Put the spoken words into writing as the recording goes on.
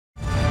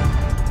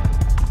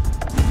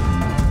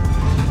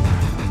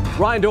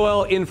Ryan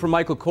Doyle in for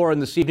Michael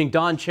Corrin this evening.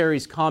 Don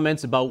Cherry's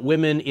comments about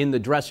women in the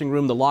dressing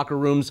room, the locker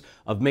rooms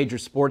of major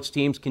sports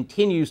teams,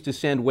 continues to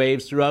send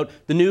waves throughout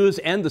the news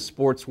and the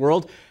sports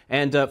world.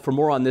 And for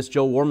more on this,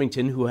 Joe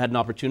Warmington, who had an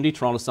opportunity,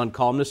 Toronto Sun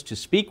columnist, to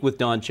speak with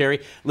Don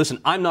Cherry.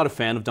 Listen, I'm not a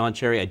fan of Don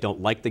Cherry. I don't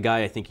like the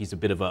guy. I think he's a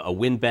bit of a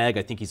windbag.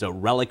 I think he's a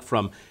relic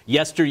from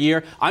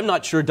yesteryear. I'm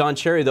not sure Don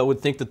Cherry, though, would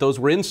think that those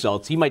were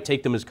insults. He might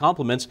take them as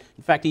compliments.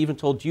 In fact, he even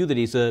told you that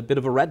he's a bit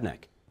of a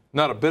redneck.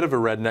 Not a bit of a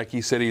redneck.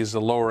 He said he's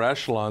the lower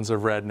echelons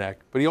of redneck.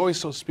 But he always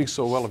speaks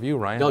so well of you,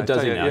 Ryan. No,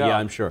 does he now? Yeah,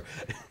 I'm sure.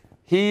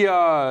 He,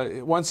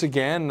 once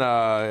again,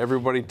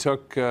 everybody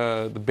took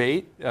the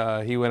bait.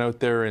 He went out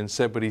there and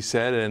said what he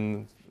said,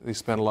 and they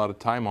spent a lot of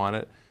time on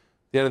it. At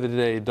the end of the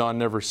day, Don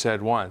never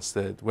said once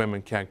that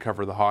women can't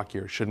cover the hockey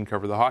or shouldn't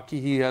cover the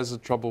hockey. He has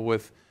trouble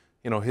with,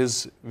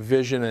 his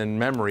vision and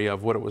memory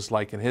of what it was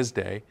like in his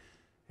day.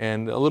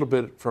 And a little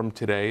bit from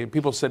today,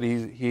 people said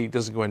he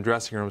doesn't go in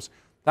dressing rooms.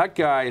 That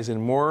guy is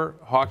in more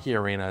hockey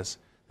arenas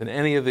than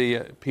any of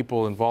the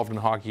people involved in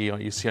hockey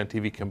you see on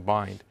TV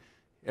combined.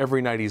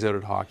 Every night he's out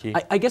at hockey.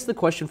 I guess the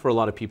question for a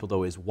lot of people,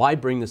 though, is why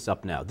bring this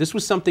up now? This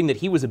was something that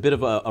he was a bit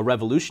of a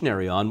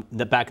revolutionary on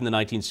back in the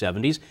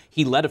 1970s.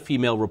 He let a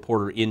female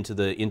reporter into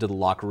the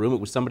locker room. It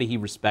was somebody he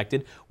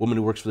respected, a woman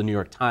who works for the New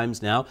York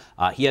Times now.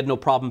 He had no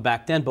problem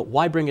back then, but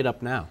why bring it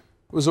up now?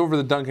 It was over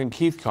the Duncan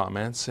Keith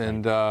comments,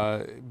 and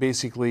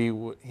basically,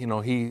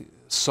 he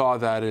saw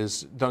that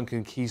as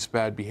Duncan Keith's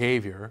bad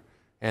behavior,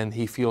 and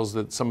he feels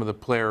that some of the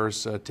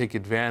players take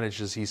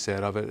advantage, as he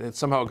said, of it. It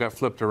somehow got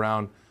flipped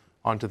around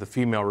onto the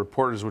female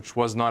reporters, which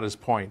was not his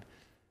point.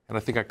 And I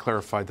think I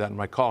clarified that in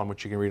my column,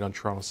 which you can read on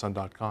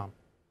TorontoSun.com.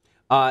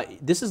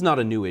 This is not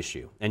a new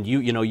issue, and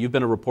you've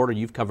been a reporter.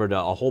 You've covered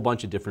a whole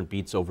bunch of different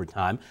beats over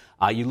time.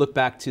 You look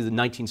back to the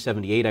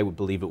 1978, I would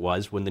believe it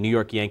was, when the New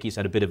York Yankees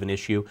had a bit of an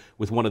issue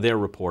with one of their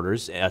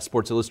reporters,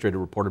 Sports Illustrated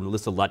reporter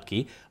Melissa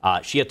Lutke.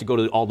 She had to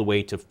go all the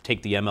way to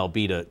take the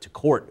MLB to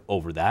court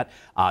over that.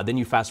 Then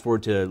you fast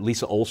forward to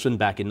Lisa Olson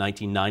back in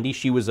 1990.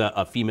 She was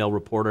a female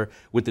reporter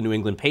with the New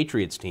England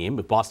Patriots team,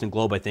 with Boston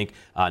Globe, I think.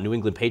 New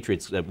England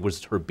Patriots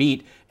was her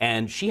beat,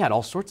 and she had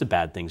all sorts of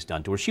bad things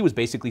done to her. She was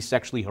basically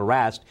sexually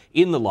harassed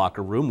in the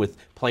locker room with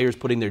players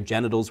putting their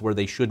genitals where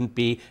they shouldn't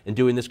be and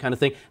doing this kind of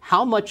thing.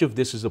 How much of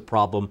this is a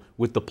problem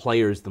with the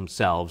players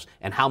themselves,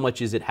 and how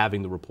much is it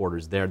having the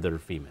reporters there that are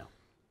female?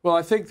 Well,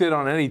 I think that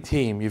on any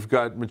team, you've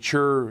got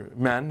mature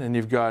men and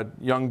you've got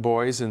young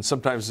boys, and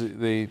sometimes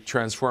they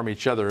transform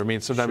each other. I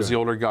mean, sometimes the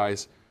older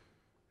guys,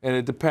 and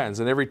it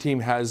depends. And every team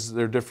has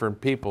their different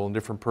people and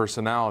different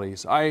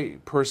personalities. I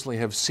personally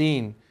have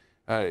seen,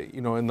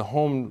 in the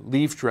home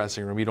Leaf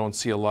dressing room, you don't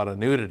see a lot of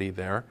nudity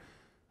there.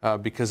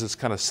 Because it's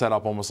kind of set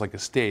up almost like a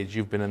stage.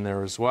 You've been in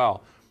there as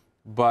well.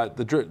 But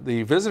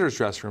the visitors'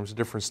 dressing room is a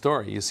different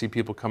story. You see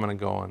people coming and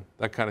going,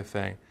 that kind of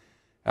thing.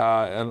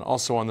 And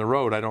also on the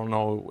road, I don't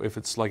know if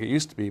it's like it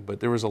used to be, but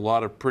there was a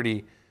lot of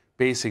pretty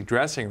basic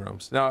dressing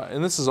rooms. Now,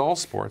 and this is all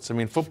sports. I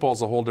mean,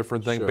 football's a whole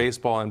different thing,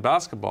 baseball and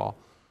basketball.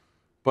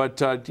 But,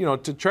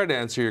 to try to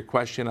answer your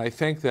question, I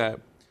think that,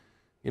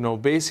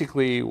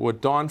 basically what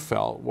Don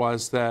felt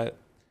was that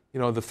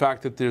the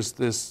fact that there's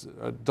this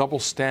double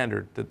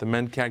standard that the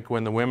men can't go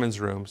in the women's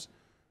rooms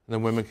and the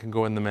women can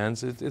go in the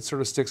men's, it sort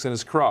of sticks in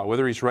his craw.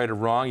 Whether he's right or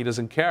wrong, he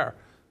doesn't care.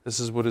 This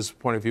is what his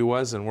point of view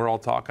was, and we're all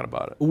talking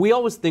about it. We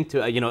always think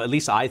at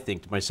least I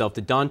think to myself,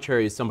 that Don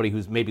Cherry is somebody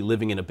who's maybe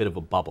living in a bit of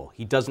a bubble.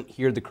 He doesn't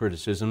hear the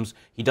criticisms.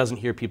 He doesn't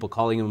hear people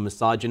calling him a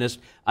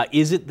misogynist.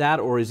 Is it that,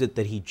 or is it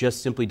that he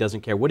just simply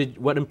doesn't care?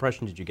 What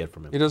impression did you get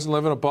from him? He doesn't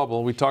live in a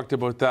bubble. We talked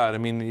about that. I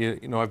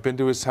mean, I've been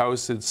to his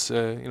house. It's,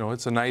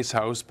 it's a nice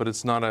house, but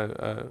it's not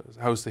a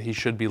house that he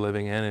should be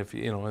living in,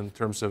 in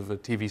terms of a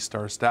TV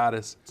star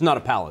status. It's not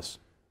a palace.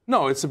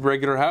 No, it's a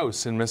regular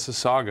house in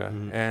Mississauga,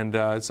 and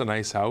it's a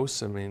nice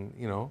house. I mean,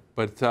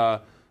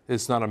 but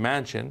it's not a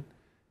mansion.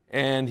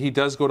 And he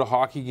does go to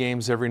hockey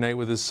games every night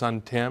with his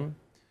son Tim.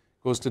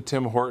 Goes to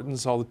Tim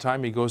Hortons all the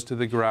time. He goes to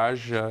the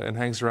garage and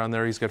hangs around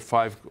there. He's got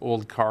 5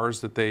 old cars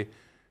that they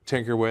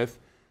tinker with.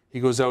 He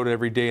goes out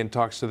every day and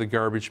talks to the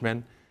garbage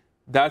men.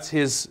 That's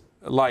his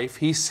life.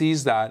 He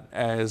sees that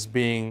as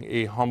being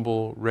a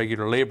humble,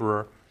 regular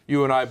laborer.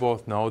 You and I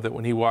both know that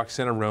when he walks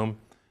in a room,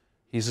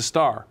 he's a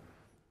star.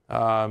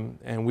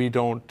 And we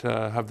don't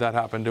have that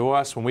happen to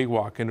us. When we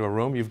walk into a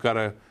room, you've got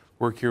to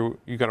work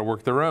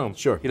the room.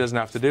 Sure. He doesn't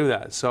have to do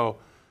that. So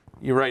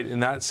you're right.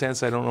 In that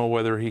sense, I don't know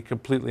whether he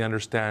completely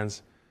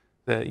understands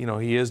that,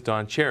 he is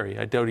Don Cherry.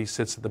 I doubt he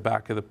sits at the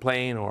back of the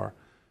plane or,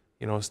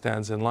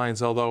 stands in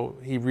lines, although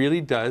he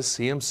really does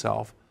see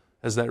himself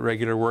as that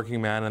regular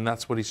working man, and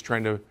that's what he's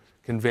trying to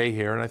convey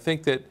here. And I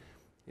think that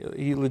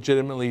he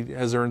legitimately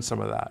has earned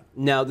some of that.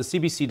 Now, the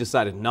CBC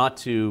decided not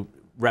to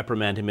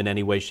reprimand him in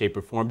any way, shape,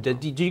 or form.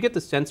 Did you get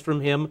the sense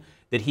from him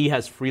that he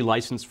has free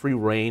license, free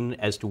reign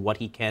as to what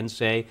he can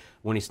say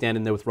when he's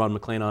standing there with Ron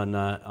MacLean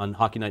on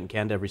Hockey Night in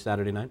Canada every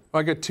Saturday night?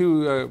 Well, I got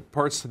two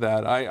parts to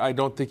that. I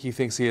don't think he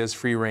thinks he has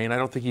free reign. I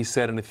don't think he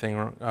said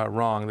anything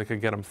wrong that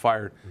could get him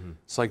fired.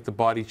 It's like the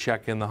body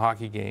check in the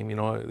hockey game.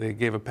 They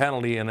gave a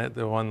penalty in it,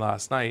 the one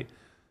last night.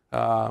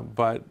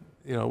 But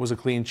you know, it was a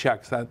clean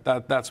check.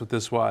 That's what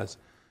this was.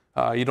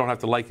 You don't have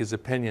to like his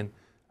opinion.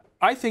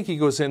 I think he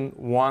goes in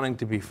wanting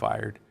to be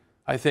fired.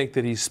 I think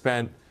that he's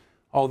spent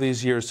all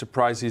these years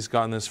surprised he's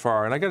gone this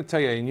far. And I got to tell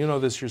you, and you know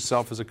this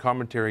yourself as a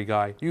commentary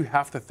guy, you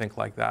have to think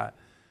like that.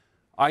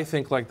 I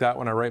think like that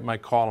when I write my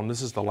column.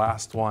 This is the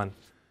last one.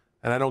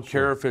 And I don't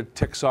care if it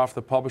ticks off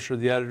the publisher,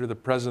 the editor, the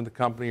president of the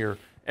company, or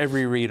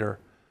every reader,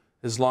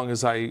 as long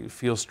as I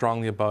feel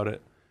strongly about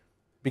it.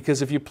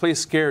 Because if you play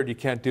scared, you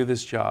can't do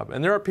this job.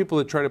 And there are people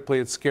that try to play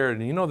it scared,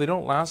 and you know they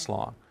don't last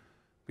long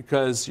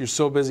because you're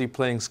so busy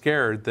playing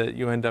scared that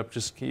you end up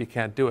you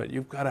can't do it.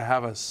 You've got to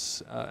have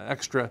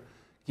extra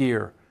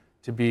gear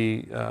to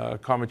be a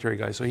commentary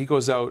guy. So he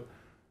goes out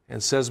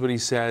and says what he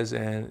says,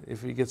 and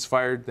if he gets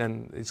fired,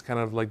 then he's kind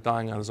of like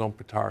dying on his own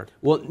petard.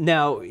 Well,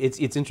 now it's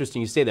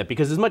interesting you say that,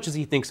 because as much as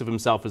he thinks of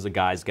himself as a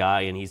guy's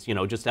guy, and he's, you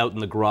know, just out in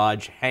the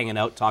garage hanging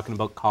out, talking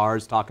about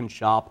cars, talking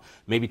shop,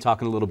 maybe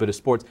talking a little bit of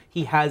sports,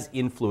 he has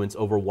influence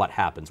over what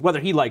happens, whether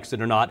he likes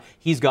it or not.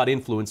 He's got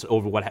influence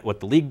over what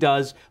the league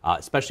does,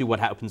 especially what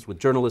happens with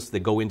journalists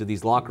that go into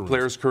these locker rooms.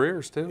 Players'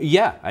 careers too.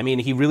 Yeah, I mean,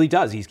 he really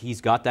does.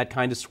 He's got that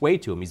kind of sway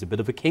to him. He's a bit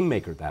of a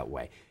kingmaker that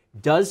way.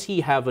 Does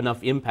he have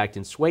enough impact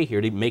and sway here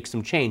to make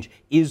some change?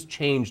 Is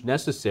change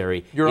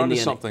necessary in the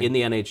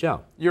NHL?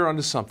 You're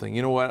onto something.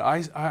 You know what?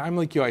 I'm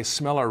like you. I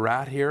smell a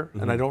rat here,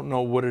 and I don't know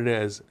what it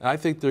is. I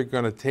think they're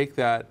going to take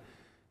that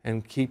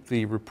and keep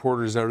the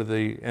reporters out of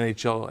the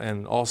NHL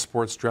and all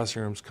sports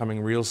dressing rooms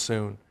coming real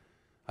soon.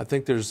 I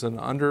think there's an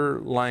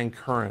underlying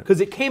current.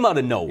 Because it came out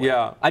of nowhere.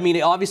 Yeah. I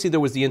mean, obviously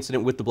there was the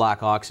incident with the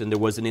Blackhawks, and there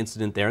was an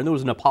incident there, and there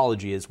was an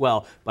apology as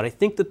well. But I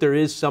think that there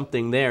is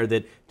something there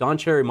that Don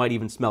Cherry might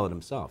even smell it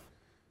himself.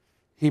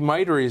 He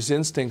might, or his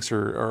instincts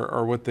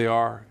are what they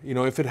are. You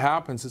know, if it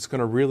happens, it's going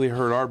to really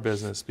hurt our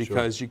business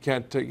because you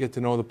can't get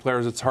to know the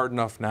players. It's hard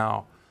enough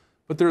now.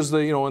 But there's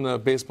the, you know, on the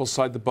baseball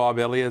side, the Bob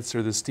Elliott's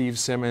or the Steve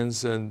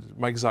Simmons and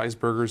Mike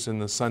Zeisberger's in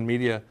the Sun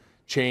Media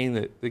chain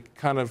that they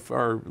kind of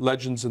are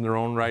legends in their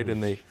own right,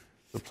 and the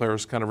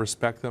players kind of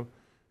respect them.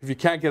 If you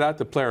can't get at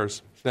the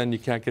players, then you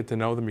can't get to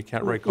know them. You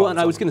can't write columns. Well, and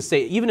I was going to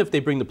say, even if they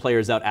bring the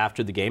players out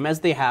after the game, as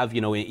they have,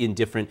 you know, in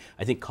different,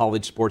 I think,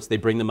 college sports, they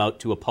bring them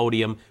out to a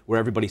podium where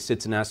everybody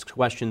sits and asks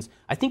questions.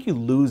 I think you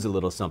lose a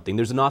little something.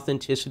 There's an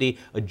authenticity,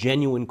 a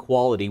genuine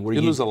quality where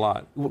you lose a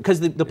lot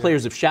because the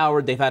players have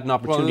showered. They've had an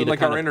opportunity like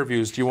to our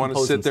interviews. Do you want to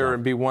sit there themselves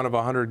and be one of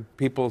 100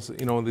 people,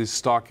 you know, these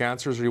stock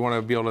answers, or do you want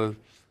to be able to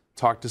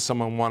talk to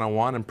someone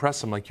one-on-one and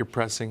press them like you're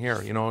pressing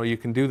here? You know, you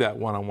can do that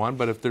one-on-one,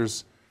 but if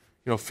there's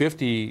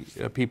 50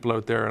 people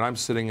out there and I'm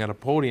sitting at a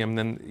podium,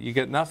 then you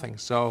get nothing.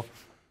 So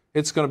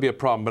it's going to be a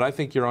problem. But I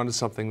think you're onto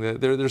something.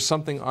 There's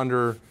something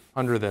under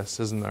this,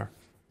 isn't there?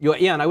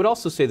 Yeah, and I would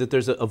also say that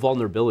there's a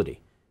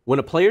vulnerability. When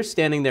a player's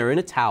standing there in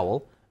a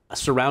towel,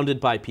 surrounded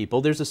by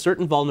people, there's a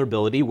certain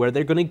vulnerability where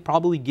they're going to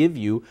probably give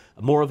you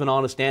more of an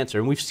honest answer.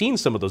 And we've seen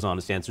some of those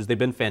honest answers. They've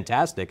been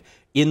fantastic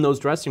in those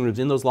dressing rooms,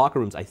 in those locker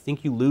rooms. I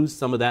think you lose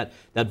some of that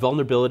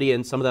vulnerability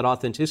and some of that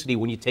authenticity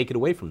when you take it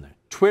away from there.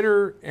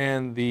 Twitter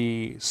and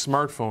the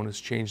smartphone has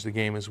changed the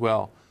game as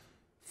well.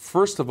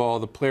 First of all,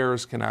 the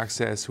players can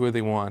access who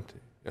they want.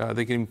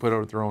 They can even put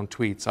out their own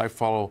tweets. I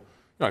follow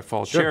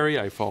Cherry,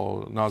 I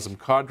follow Nazem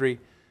Kadri,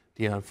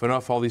 Dion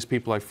Phaneuf, all these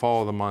people, I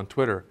follow them on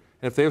Twitter.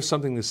 And if they have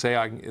something to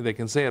say, they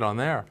can say it on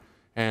there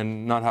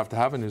and not have to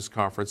have a news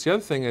conference. The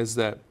other thing is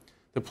that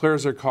the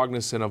players are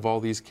cognizant of all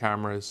these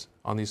cameras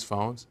on these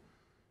phones.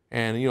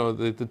 And, you know,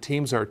 the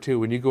teams are too.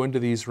 When you go into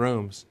these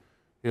rooms,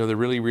 you know, they're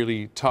really,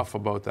 really tough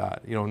about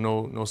that. You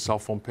know, no cell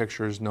phone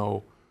pictures,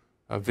 no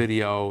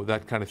video,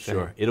 that kind of thing.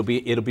 Sure. It'll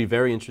be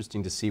very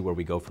interesting to see where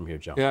we go from here,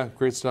 Joe. Yeah,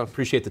 great stuff.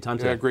 Appreciate the time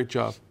today. Yeah, great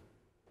job.